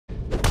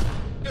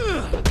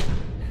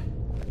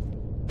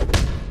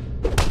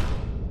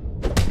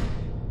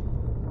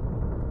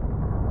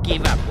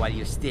give up while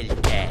you still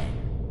can.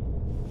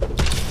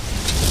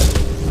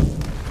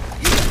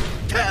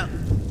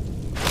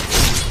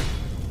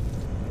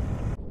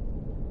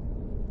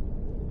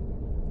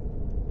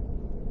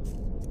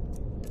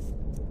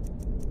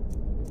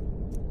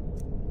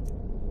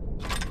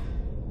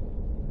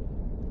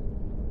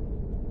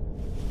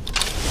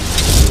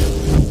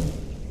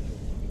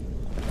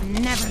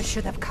 Never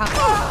should have come.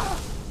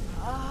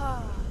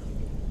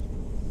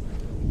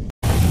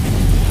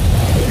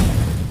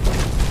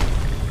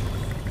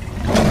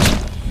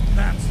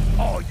 That's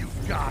all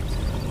you've got.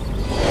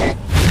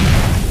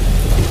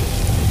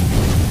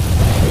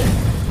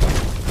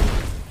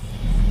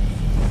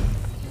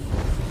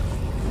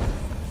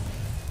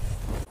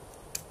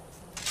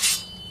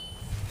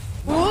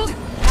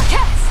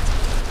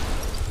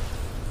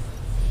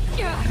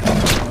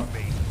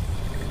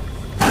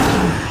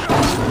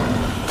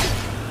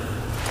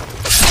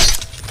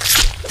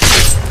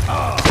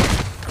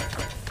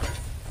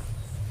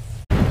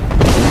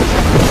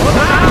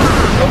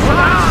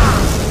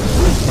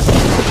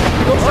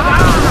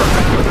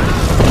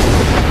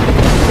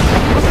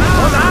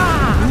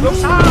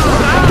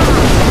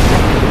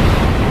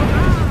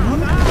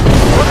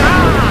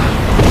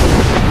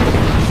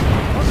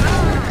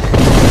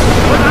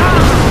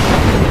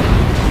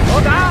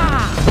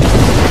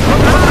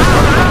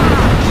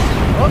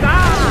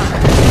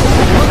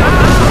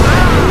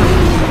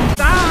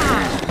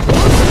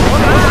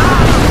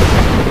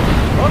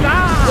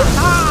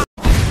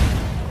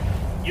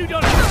 You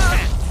don't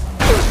understand!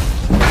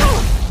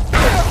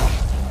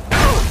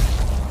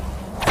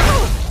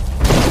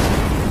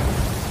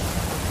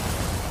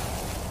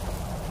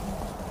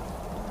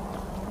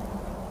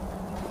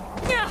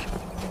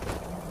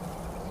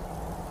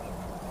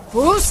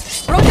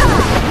 Fus,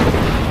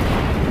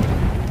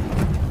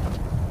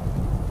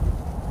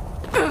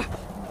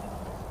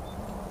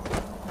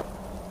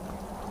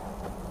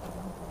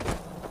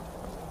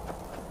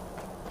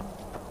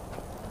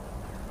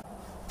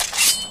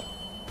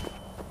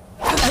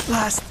 At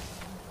last!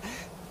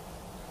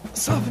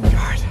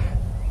 Sovngarde!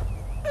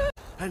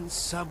 And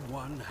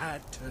someone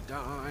had to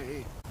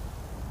die.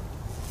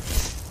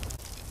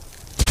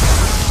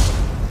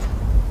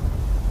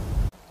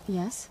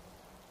 Yes?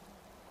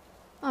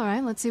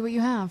 Alright, let's see what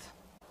you have.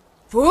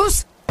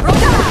 Fus,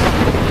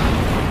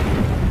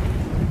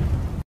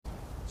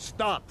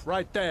 Stop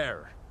right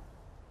there!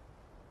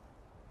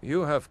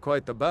 You have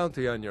quite a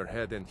bounty on your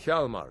head in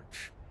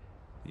Hjalmarch.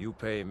 You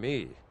pay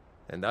me,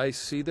 and I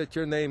see that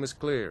your name is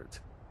cleared.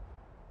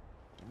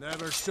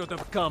 Never should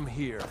have come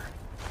here.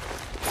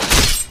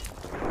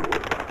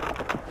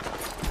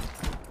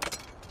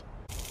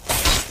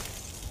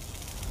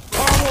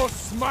 I will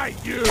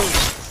smite you!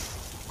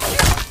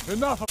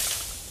 Enough of...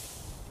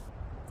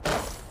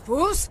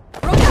 Fus,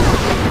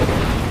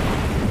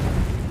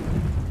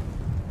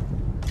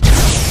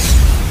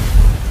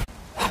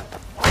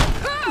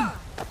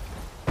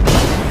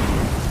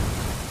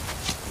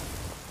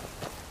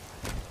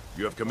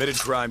 You have committed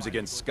crimes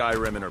against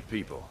Skyrim and her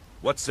people.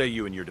 What say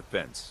you in your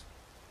defense?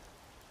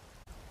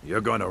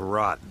 You're gonna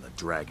rot in the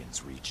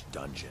Dragon's Reach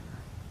dungeon.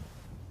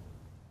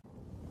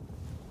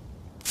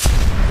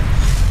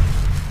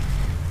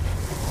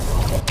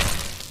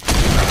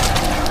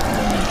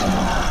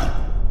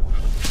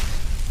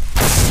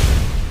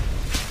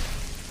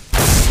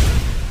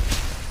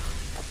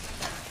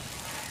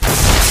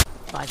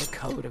 By the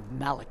code of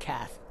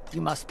Malakath,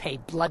 you must pay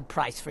blood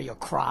price for your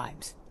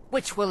crimes.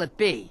 Which will it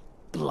be?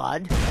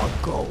 Blood or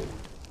gold?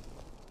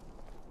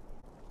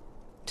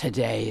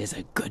 Today is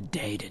a good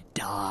day to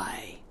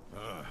die.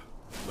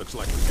 Looks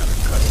like we gotta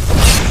cut it.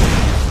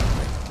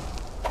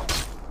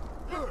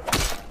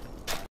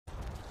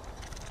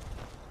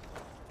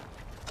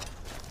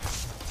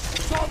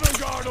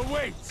 Sovngarde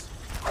awaits!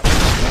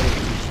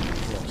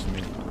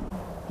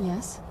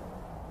 Yes?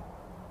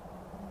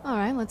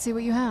 Alright, let's see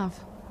what you have.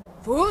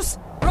 Fus,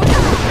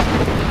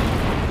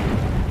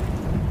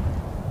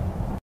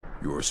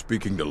 You are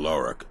speaking to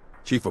Lorik,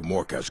 Chief of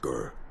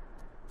Morkasgur.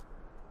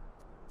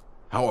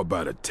 How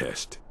about a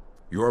test?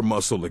 Your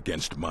muscle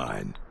against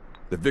mine.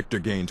 The victor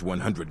gains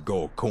 100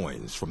 gold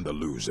coins from the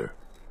loser.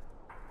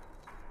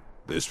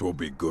 This will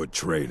be good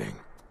training.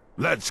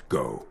 Let's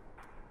go.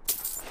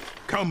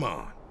 Come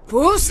on.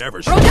 Fus,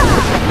 Never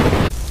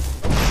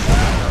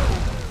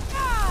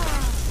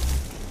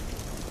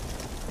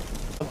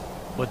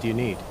What do you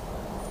need?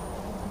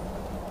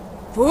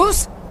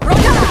 Fus,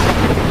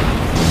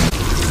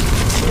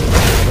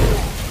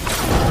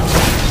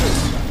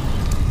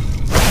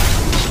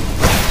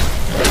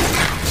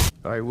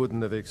 I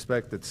wouldn't have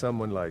expected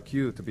someone like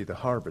you to be the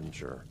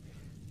Harbinger.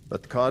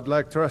 But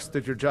Kodlak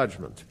trusted your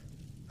judgment,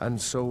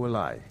 and so will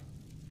I.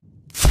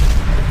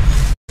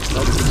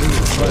 Come to me,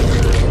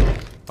 friend.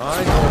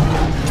 I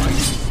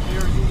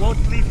Here, you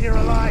won't leave here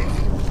alive!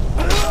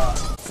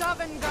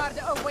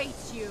 Sovngarde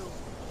awaits you.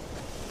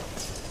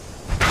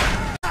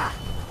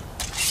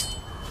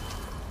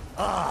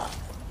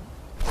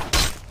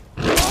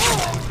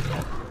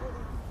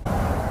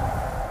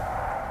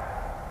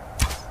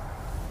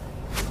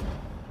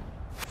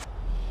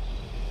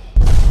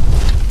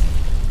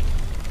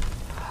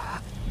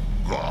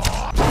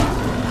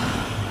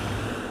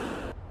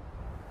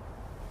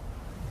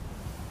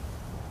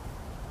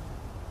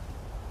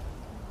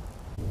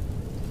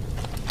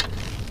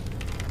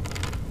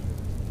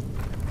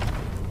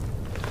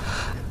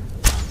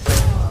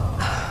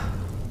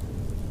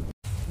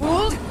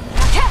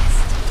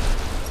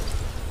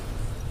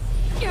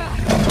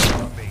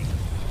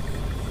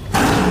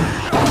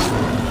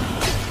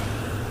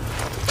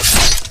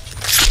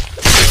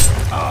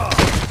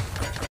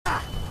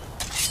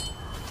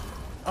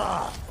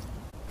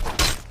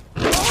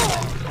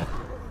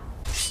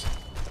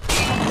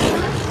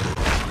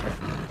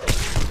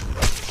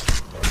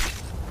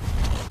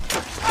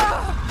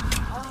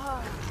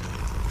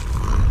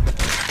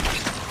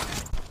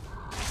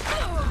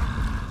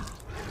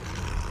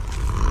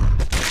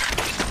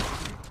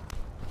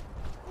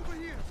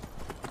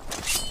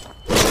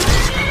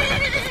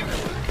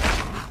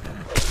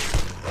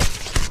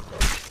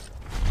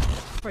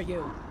 for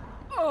you.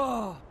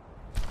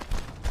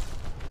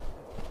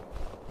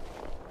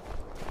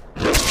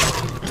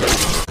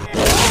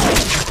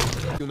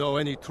 You know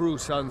any true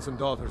sons and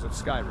daughters of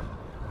Skyrim,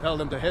 tell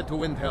them to head to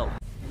Windhelm.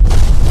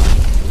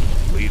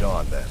 Lead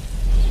on, then.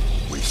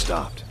 We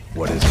stopped.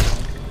 What is it?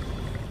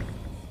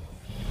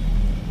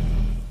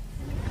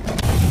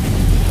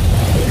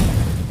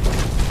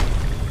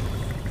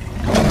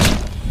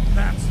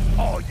 That's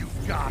all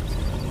you've got.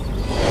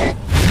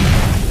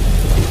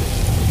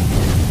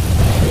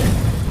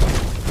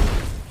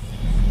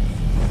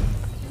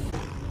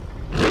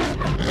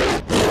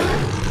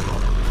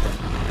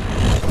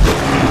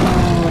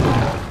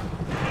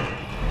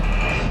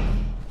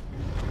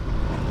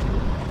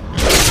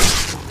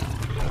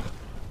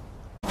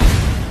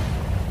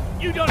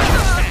 You don't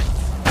understand.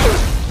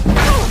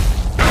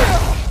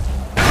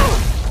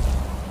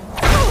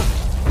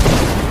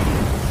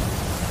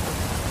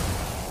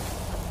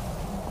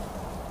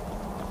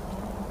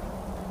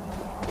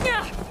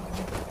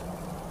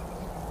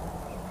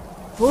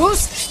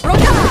 Fus,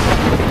 Roka!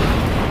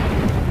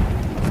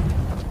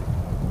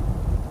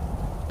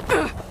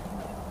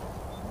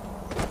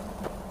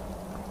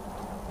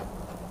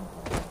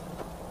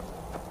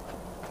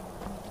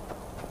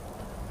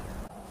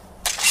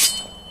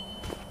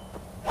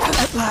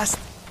 At last.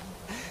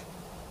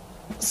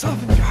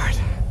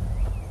 Sovngarde.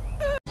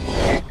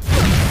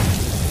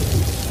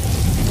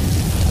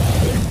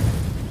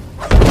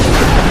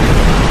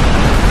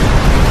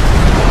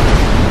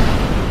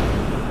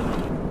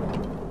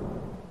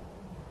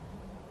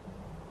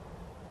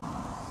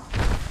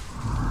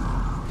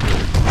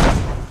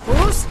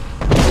 Fus,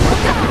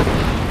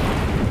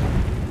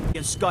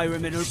 Against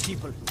Skyrim and her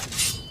people.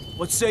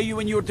 What say you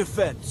in your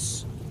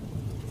defense?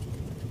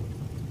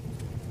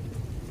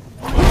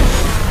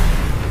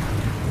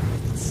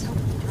 so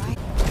bright.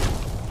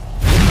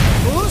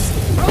 Fus,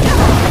 Roka!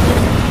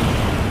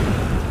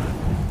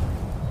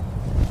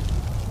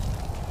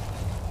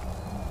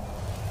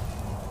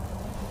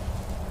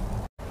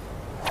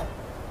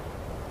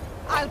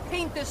 I'll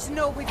paint the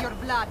snow with your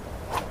blood.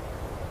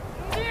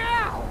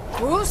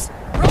 Fus,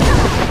 Roka!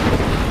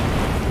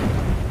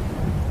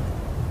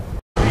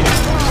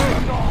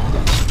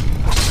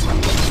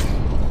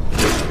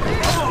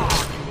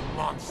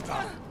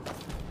 Monster.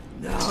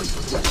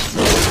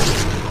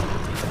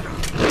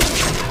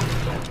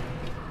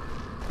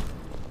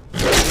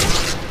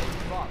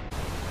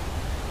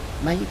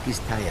 Mike is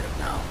tired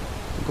now.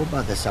 Go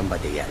bother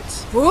somebody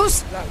else.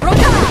 Fus,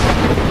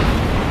 Roka!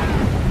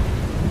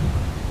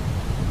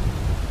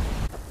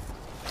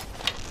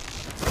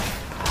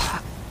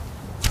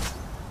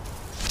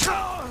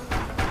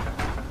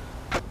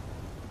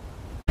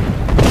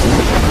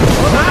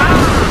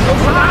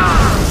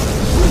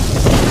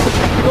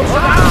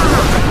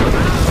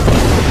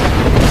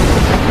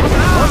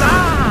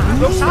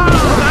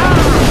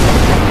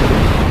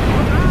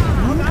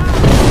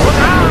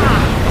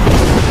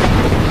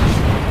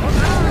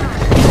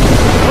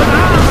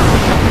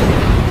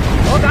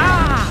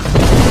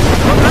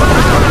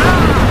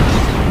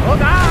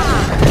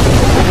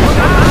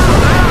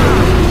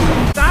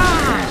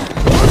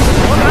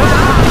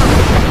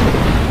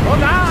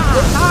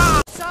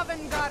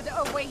 Sovngarde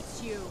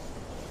awaits you.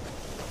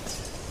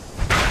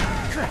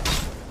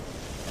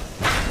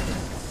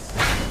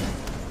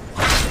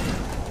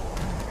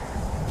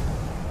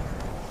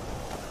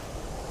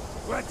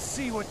 Let's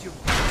see what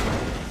you've got.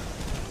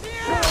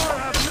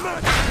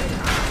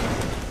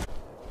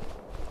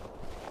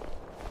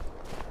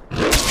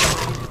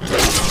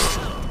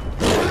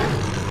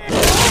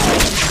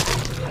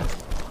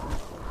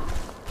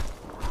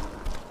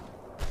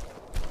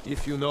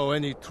 If you know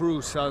any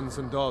true sons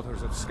and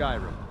daughters of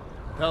Skyrim,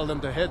 tell them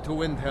to head to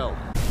Windhelm.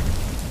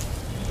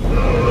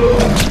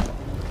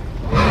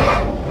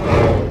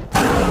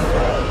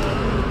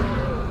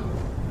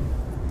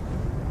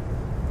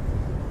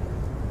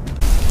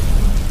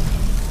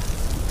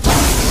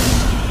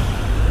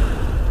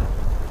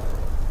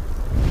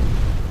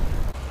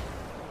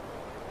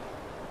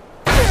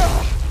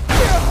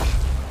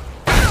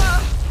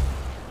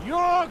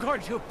 You're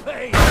going to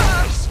pay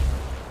us!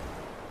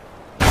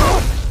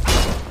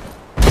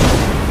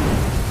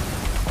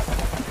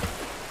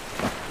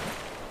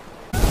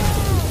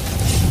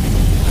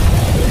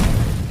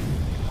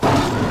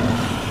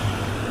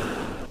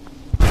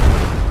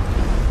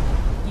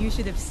 You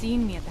should have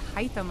seen me at the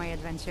height of my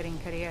adventuring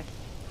career.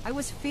 I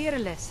was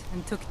fearless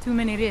and took too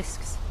many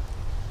risks.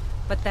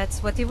 But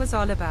that's what it was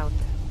all about.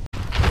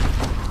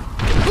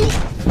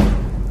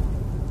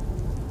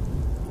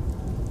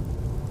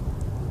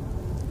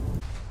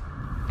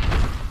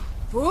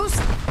 Fus,